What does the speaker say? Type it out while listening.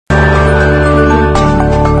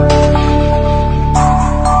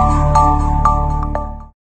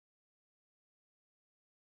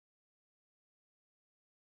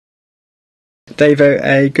Davo,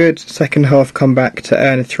 a good second half comeback to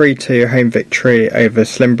earn a 3-2 home victory over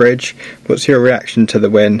Slimbridge. What's your reaction to the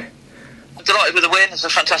win? I'm delighted with the win. It's a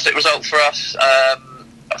fantastic result for us. I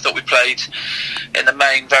thought we played in the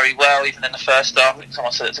main very well, even in the first half. I think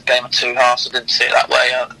someone said it's a game of two halves. I didn't see it that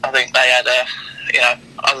way. I think they had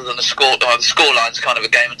other than the scoreline's kind of a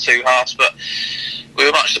game of two halves, but we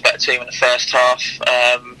were much the better team in the first half.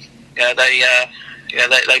 They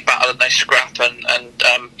battle and they scrap, and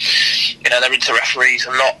they're into referees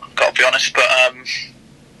a lot, got to be honest, but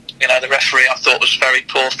the referee I thought was very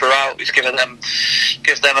poor throughout. He's given them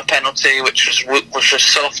a penalty which was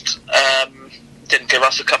just soft. Didn't give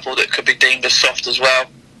us a couple that could be deemed as soft as well,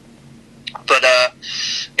 but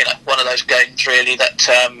one of those games really that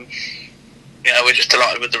we're just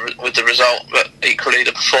delighted with the result, but equally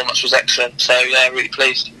the performance was excellent, so yeah, really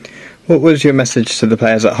pleased. What was your message to the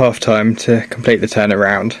players at half-time to complete the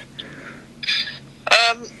turnaround?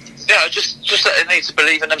 Just that they need to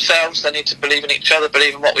believe in themselves, they need to believe in each other,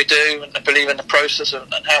 believe in what we do, and believe in the process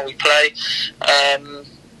and how we play. I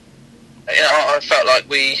felt like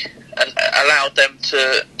we allowed them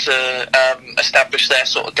to establish their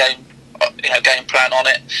sort of game plan on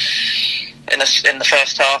it in the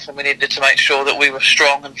first half, and we needed to make sure that we were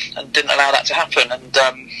strong and didn't allow that to happen. And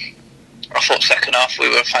I thought second half we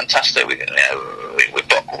were fantastic. We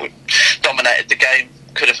dominated the game.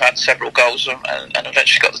 Could have had several goals and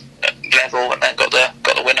eventually got the level and then got the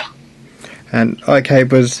winner. And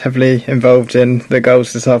IK was heavily involved in the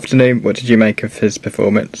goals this afternoon. What did you make of his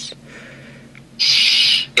performance?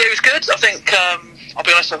 Yeah, he was good. I think I'll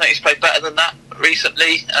be honest, I think he's played better than that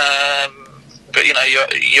recently. But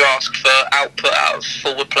you ask for output out of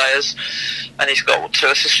forward players, and he's got 2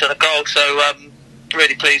 assists and a goal. So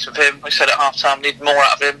really pleased with him. We said at half time need more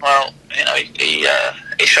out of him. Well, he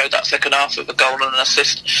showed that second half with a goal and an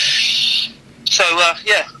assist. So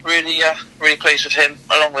really pleased with him,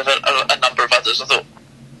 along with a number of others. I thought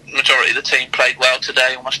the majority of the team played well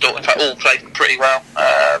today. Almost all, in fact, all played pretty well,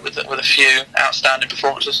 with a few outstanding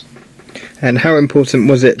performances. And how important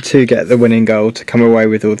was it to get the winning goal to come away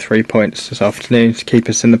with all 3 points this afternoon to keep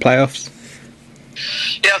us in the playoffs?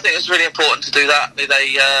 Yeah, I think it's really important to do that.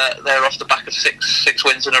 They're off the back of six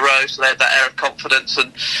wins in a row, so they had that air of confidence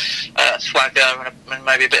and swagger and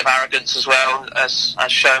maybe a bit of arrogance as well, as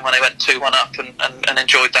shown when they went 2-1 up and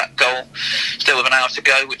enjoyed that goal still with an hour to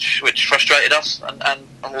go, which frustrated us. And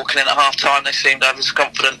walking in at half time, they seemed as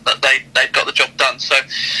confident that they'd got the job done. So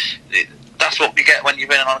that's what you get when you've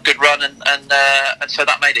been on a good run, and so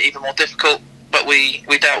that made it even more difficult. But we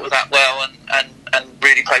dealt with that well and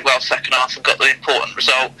really played well second half and got the important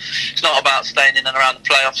result. It's not about staying in and around the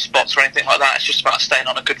playoff spots or anything like that. It's just about staying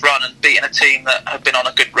on a good run, and beating a team that have been on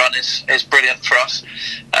a good run is brilliant for us.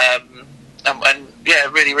 And yeah,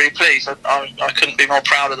 really pleased. I couldn't be more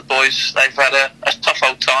proud of the boys. They've had a tough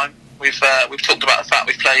old time. We've talked about the fact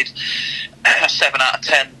we've played 7 out of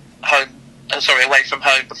 10 away from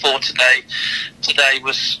home before today. Today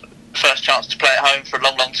was first chance to play at home for a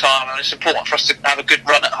long time, and it's important for us to have a good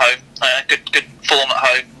run at home, good form at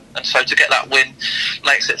home, and so to get that win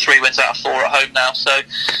makes it 3 wins out of 4 at home now. So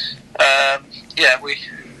we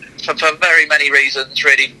for very many reasons,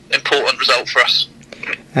 really important result for us.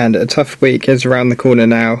 And a tough week is around the corner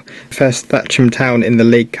now. First Thatcham Town in the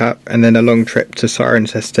League Cup, and then a long trip to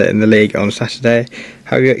Cirencester in the league on Saturday.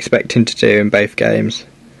 How are you expecting to do in both games?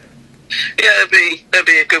 Yeah, it'll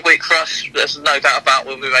be a good week for us. There's no doubt about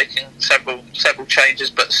we'll be making several changes,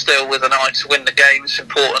 but still with an eye to win the game. It's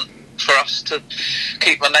important for us to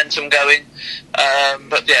keep momentum going.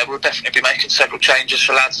 But yeah, we'll definitely be making several changes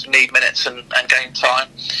for lads who need minutes and game time.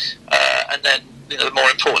 And then the more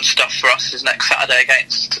important stuff for us is next Saturday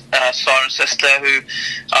against Cirencester, who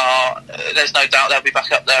are, there's no doubt they'll be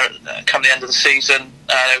back up there come the end of the season.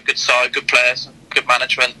 They're a good side, good players, good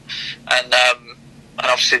management, and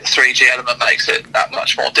obviously the 3G element makes it that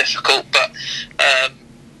much more difficult, but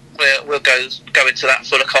we'll go into that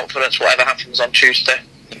full of confidence whatever happens on Tuesday.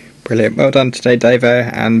 Brilliant. Well done today, Davo,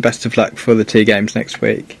 and best of luck for the 2 games next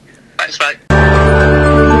week. Thanks, mate.